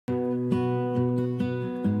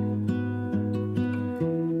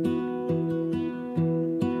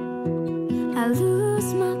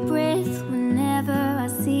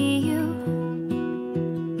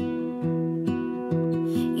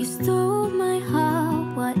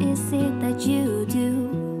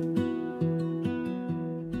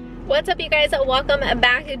What's up, you guys? Welcome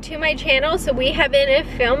back to my channel. So we have been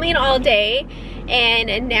filming all day,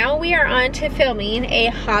 and now we are on to filming a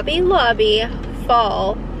Hobby Lobby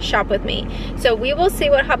fall shop with me. So we will see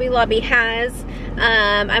what Hobby Lobby has.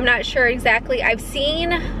 I'm not sure exactly. I've seen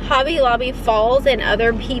Hobby Lobby falls in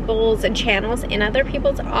other people's channels, on other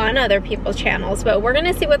people's channels, but we're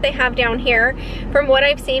gonna see what they have down here. From what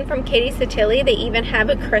I've seen from Katie Satilli, they even have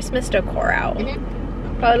a Christmas decor out.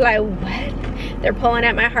 I was like, what? They're pulling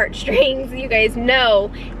at my heartstrings. You guys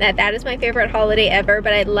know that that is my favorite holiday ever,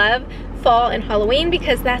 but I love fall and Halloween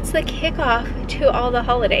because that's the kickoff to all the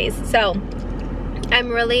holidays. So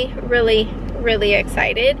I'm really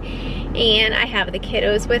excited, and I have the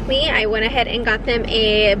kiddos with me. I went ahead and got them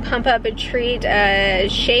a pump up a treat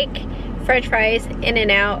shake, french fries, in and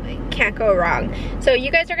out, can't go wrong. So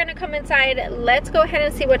you guys are gonna come inside. Let's go ahead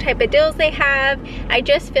and see what type of deals they have. I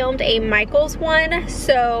just filmed a Michael's one,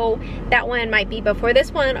 so that one might be before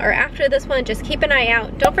this one or after this one. Just keep an eye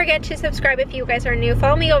out. Don't forget to subscribe if you guys are new.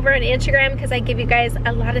 Follow me over on Instagram because I give you guys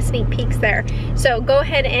a lot of sneak peeks there. So go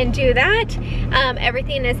ahead and do that.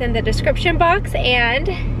 Everything is in the description box, and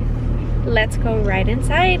let's go right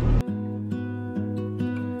inside.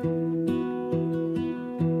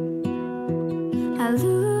 I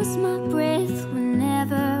lose my breath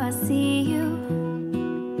whenever I see you.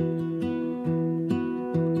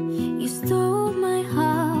 You stole my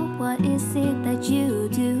heart, what is it that you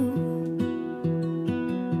do?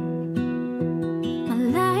 My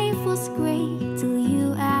life was great till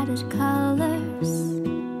you added colors.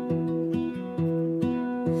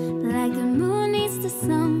 Like the moon needs the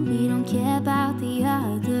sun, we don't care about the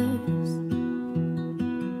others.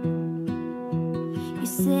 You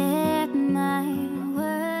set my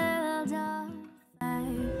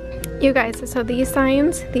You guys, so these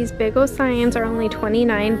signs, these big old signs are only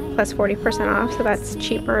 $29 plus 40% off, so that's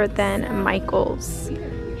cheaper than Michael's,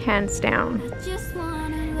 hands down.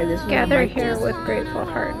 Gather here with grateful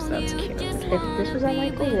hearts, that's cute. If this was at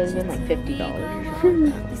Michael's, it would have been like $50 or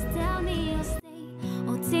something.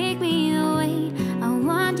 Take me away, I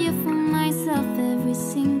want you for myself every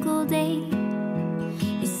single day.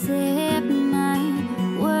 You set my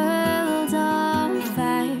world on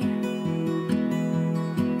fire.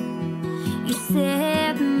 You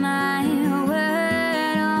set my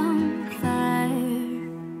world on fire.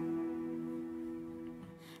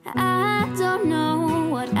 I don't know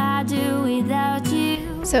what I'd do without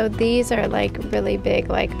you. So these are like really big,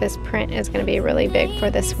 like this print is gonna be really big for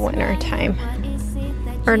this winter time.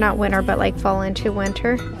 Or not winter, but like fall into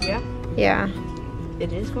winter. Yeah. Yeah.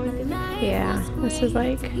 It is going to be. Yeah. This is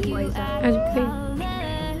like, Why is that?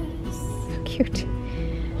 so cute.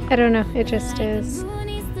 I don't know, it just is. Look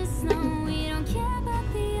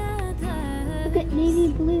at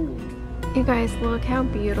navy blue. You guys, look how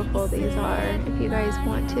beautiful these are. If you guys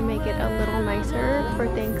want to make it a little nicer for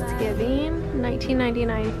Thanksgiving,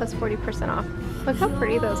 $19.99 plus 40% off. Look how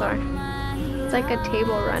pretty those are. It's like a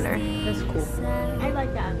table runner. That's cool. I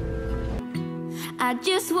like that. I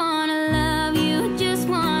just wanna love you, just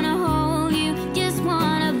wanna hold you, just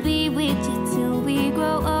wanna be with you till we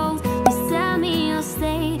grow old. Just tell me you'll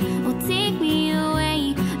stay or take me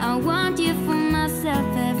away. I want you for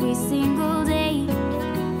myself every single day.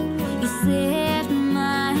 You set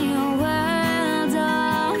my world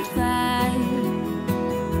on fire.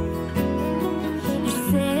 You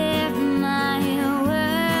set my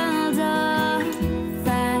world on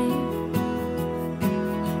fire.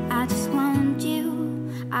 I just want you,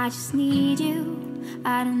 I just need you.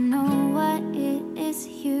 I don't know what it is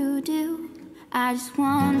you do. I just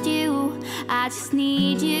want you, I just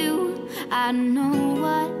need you. I don't know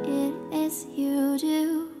what it is you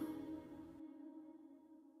do.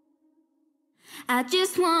 I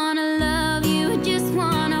just wanna love you, just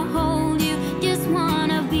wanna hold you, just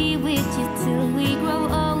wanna be with you till we grow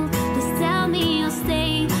old. Just tell me you'll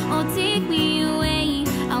stay or take me away.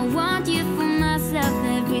 I want you for myself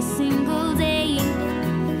every single day.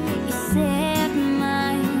 You set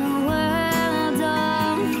my world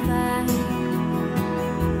on fire.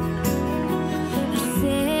 You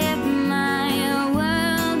set my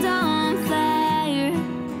world on fire.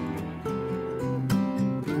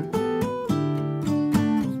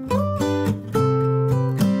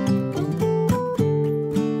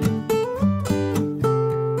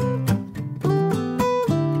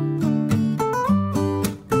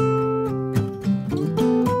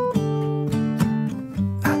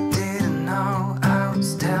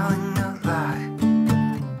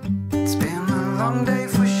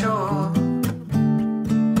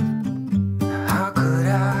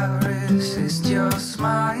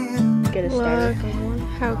 get a Look styrofoam one.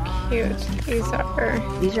 how cute these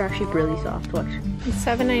are. These are actually really soft. Watch.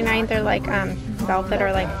 $7.99. They're like velvet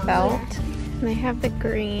or like felt. And they have the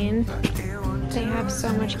green. They have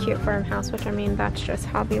so much cute farmhouse, which I mean that's just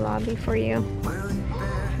Hobby Lobby for you.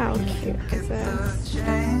 How cute is this?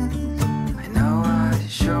 I know I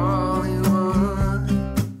surely would.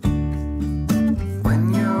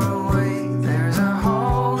 When you're away, there's a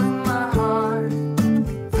hole in my heart.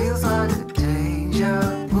 Feels like a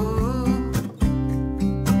deja vu.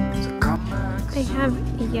 So come back. They have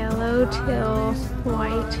yellow, teal,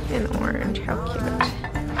 white, and orange. How cute.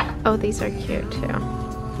 Oh, these are cute too.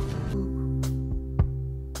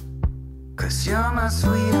 'Cause you're my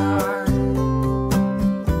sweetheart.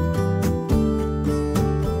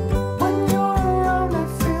 When you're around, I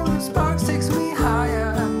feel the sparks takes me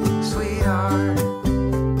higher, sweetheart.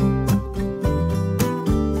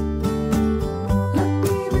 Let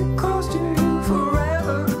me be close to you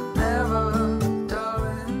forever, ever,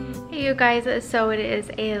 darling. Hey you guys, so it is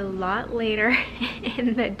a lot later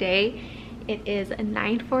in the day. It is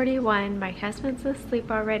 9:41. My husband's asleep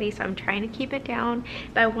already, so I'm trying to keep it down.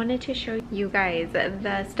 But I wanted to show you guys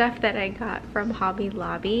the stuff that I got from Hobby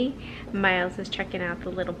Lobby. Miles is checking out the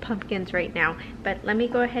little pumpkins right now. But let me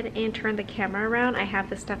go ahead and turn the camera around. I have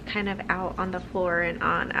the stuff kind of out on the floor and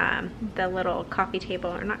on the little coffee table,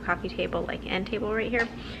 or not coffee table, like end table right here.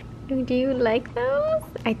 Do you like those?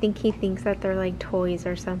 I think he thinks that they're like toys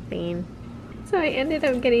or something. So I ended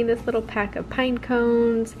up getting this little pack of pine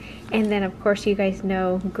cones, and then of course you guys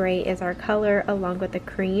know gray is our color along with the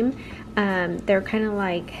cream. They're kind of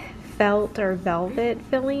like felt or velvet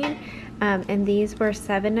filling, and these were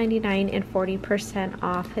 $7.99 and 40%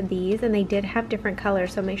 off these, and they did have different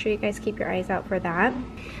colors, so make sure you guys keep your eyes out for that.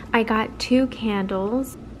 I got 2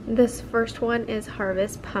 candles. This first one is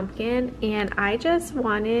Harvest Pumpkin, and I just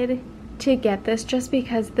wanted to get this just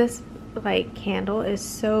because this like candle is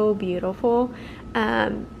so beautiful,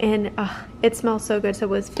 and it smells so good. So it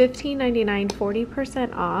was $15.99,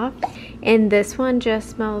 40% off, and this one just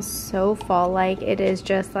smells so fall like. It is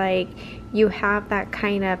just like you have that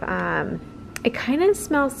kind of it kind of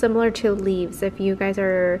smells similar to leaves. If you guys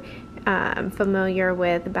are familiar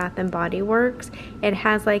with Bath and Body Works, it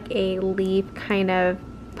has like a leaf kind of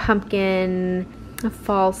pumpkin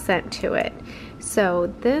fall scent to it.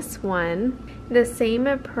 So this one, the same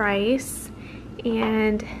price,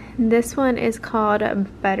 and this one is called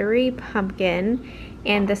Buttery Pumpkin,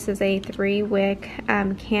 and this is a 3-wick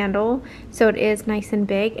candle, so it is nice and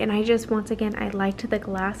big. And I just, once again, I liked the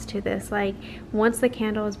glass to this. Like once the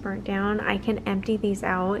candle is burnt down, I can empty these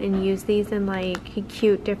out and use these in like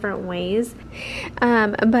cute different ways.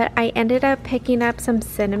 But I ended up picking up some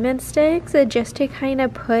cinnamon sticks just to kind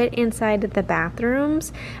of put inside the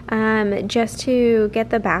bathrooms, just to get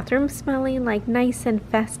the bathroom smelling like nice and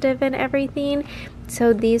festive and everything.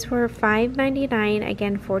 So these were $5.99,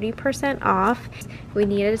 again 40% off. We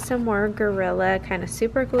needed some more Gorilla kind of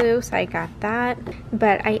super glue, so I got that.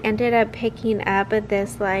 But I ended up picking up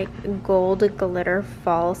this like gold glitter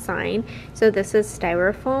fall sign. So this is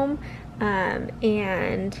styrofoam,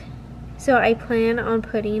 and so I plan on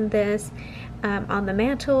putting this on the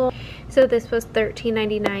mantle. So this was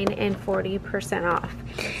 $13.99 and 40% off.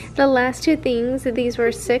 The last 2 things, these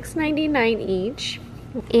were $6.99 each.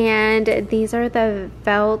 And these are the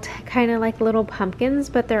felt kind of like little pumpkins,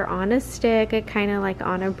 but they're on a stick, kind of like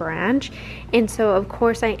on a branch. And so of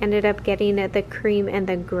course I ended up getting the cream and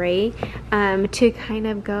the gray to kind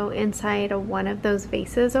of go inside one of those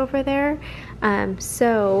vases over there.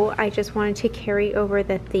 So I just wanted to carry over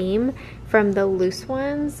the theme from the loose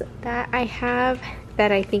ones that I have, that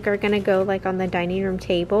I think are gonna go like on the dining room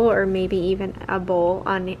table, or maybe even a bowl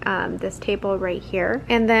on this table right here.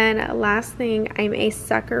 And then last thing, I'm a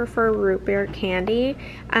sucker for root beer candy.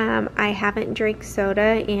 I haven't drank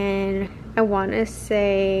soda in, I want to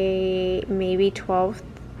say maybe 12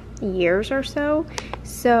 years or so.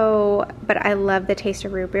 But I love the taste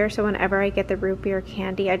of root beer, so whenever I get the root beer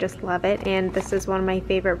candy, I just love it. And this is one of my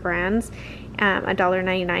favorite brands,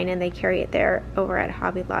 $1.99, and they carry it there over at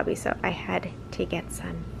Hobby Lobby, so I had to get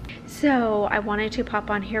some. So I wanted to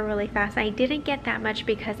pop on here really fast. I didn't get that much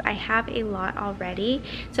because I have a lot already,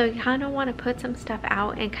 so I kind of want to put some stuff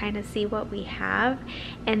out and kind of see what we have,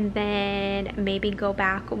 and then maybe go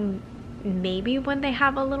back maybe when they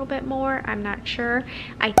have a little bit more. I'm not sure.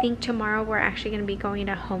 I think tomorrow we're actually going to be going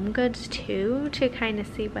to Home Goods too, to kind of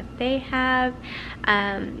see what they have.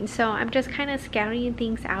 So I'm just kind of scouting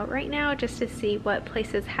things out right now just to see what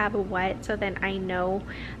places have what, so then I know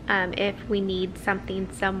if we need something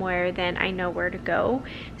somewhere, then I know where to go.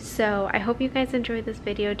 So I hope you guys enjoyed this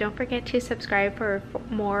video. Don't forget to subscribe for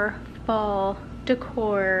more fall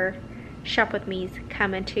decor Shop With Me's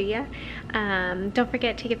coming to you. Don't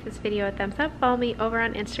forget to give this video a thumbs up. Follow me over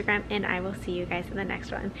on Instagram, and I will see you guys in the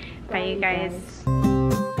next one. Bye, you guys.